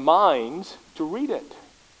our minds to read it.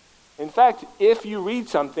 In fact, if you read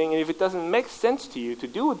something, and if it doesn't make sense to you to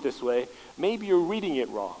do it this way, maybe you're reading it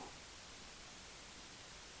wrong.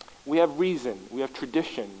 We have reason, we have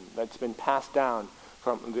tradition that's been passed down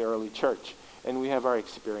from the early church, and we have our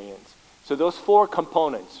experience. So those four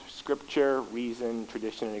components, scripture, reason,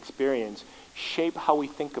 tradition, and experience, shape how we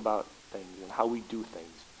think about things and how we do things.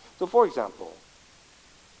 So for example,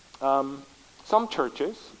 some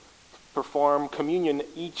churches perform communion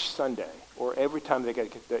each Sunday or every time they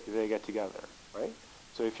get together, right?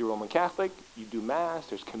 So if you're Roman Catholic, you do Mass,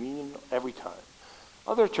 there's communion every time.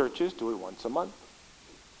 Other churches do it once a month.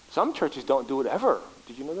 Some churches don't do it ever.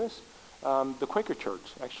 Did you know this? The Quaker Church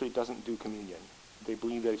actually doesn't do communion. They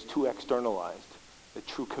believe that it's too externalized. The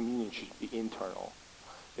true communion should be internal.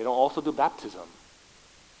 They don't also do baptism.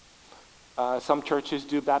 Some churches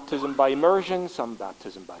do baptism by immersion, some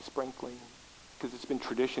baptism by sprinkling, because it's been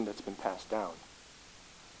tradition that's been passed down.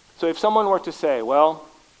 So if someone were to say, well,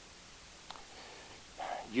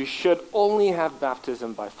 you should only have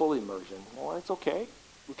baptism by full immersion, well, it's okay.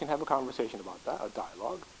 We can have a conversation about that, a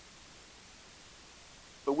dialogue.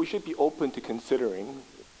 But we should be open to considering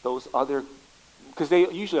those other, because they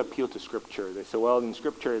usually appeal to Scripture. They say, well, in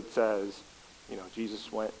Scripture it says,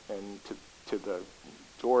 Jesus went to the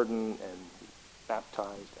Jordan and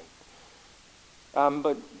baptized.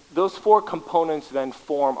 But those four components then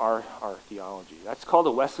form our theology. That's called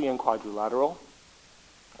the Wesleyan quadrilateral.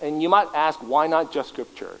 And you might ask, why not just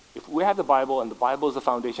Scripture? If we have the Bible and the Bible is the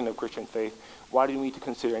foundation of Christian faith, why do we need to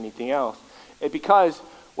consider anything else? Because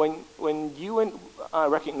when you and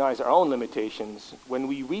recognize our own limitations, when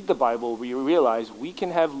we read the Bible, we realize we can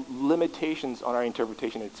have limitations on our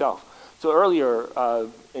interpretation itself. So earlier,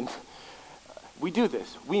 we do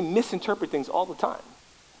this. We misinterpret things all the time.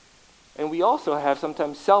 And we also have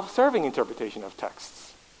sometimes self-serving interpretation of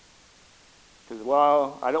texts. Because,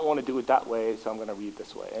 well, I don't want to do it that way, so I'm going to read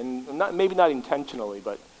this way. And maybe not intentionally,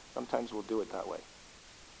 but sometimes we'll do it that way.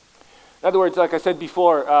 In other words, like I said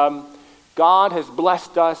before, God has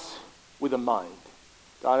blessed us with a mind.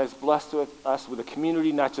 God has blessed us with a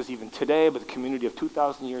community, not just even today, but the community of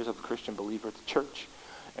 2,000 years of the Christian believer, the church.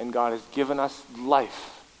 And God has given us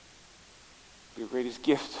life, the greatest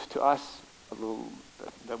gift to us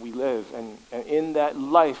that we live. And in that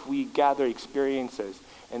life, we gather experiences,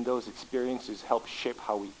 and those experiences help shape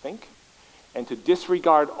how we think. And to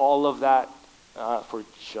disregard all of that for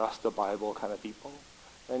just the Bible kind of people,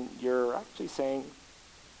 then you're actually saying,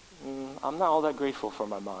 I'm not all that grateful for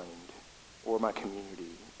my mind or my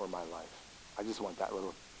community or my life. I just want that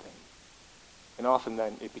little thing. And often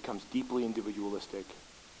then it becomes deeply individualistic,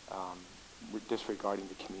 disregarding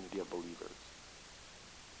the community of believers.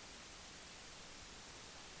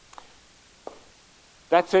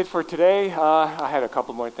 That's it for today. I had a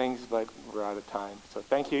couple more things, but we're out of time. So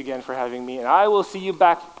thank you again for having me, and I will see you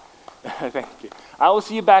back. Thank you. I will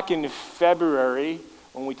see you back in February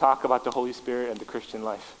when we talk about the Holy Spirit and the Christian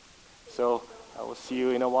life. So I will see you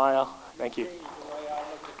in a while. Thank you.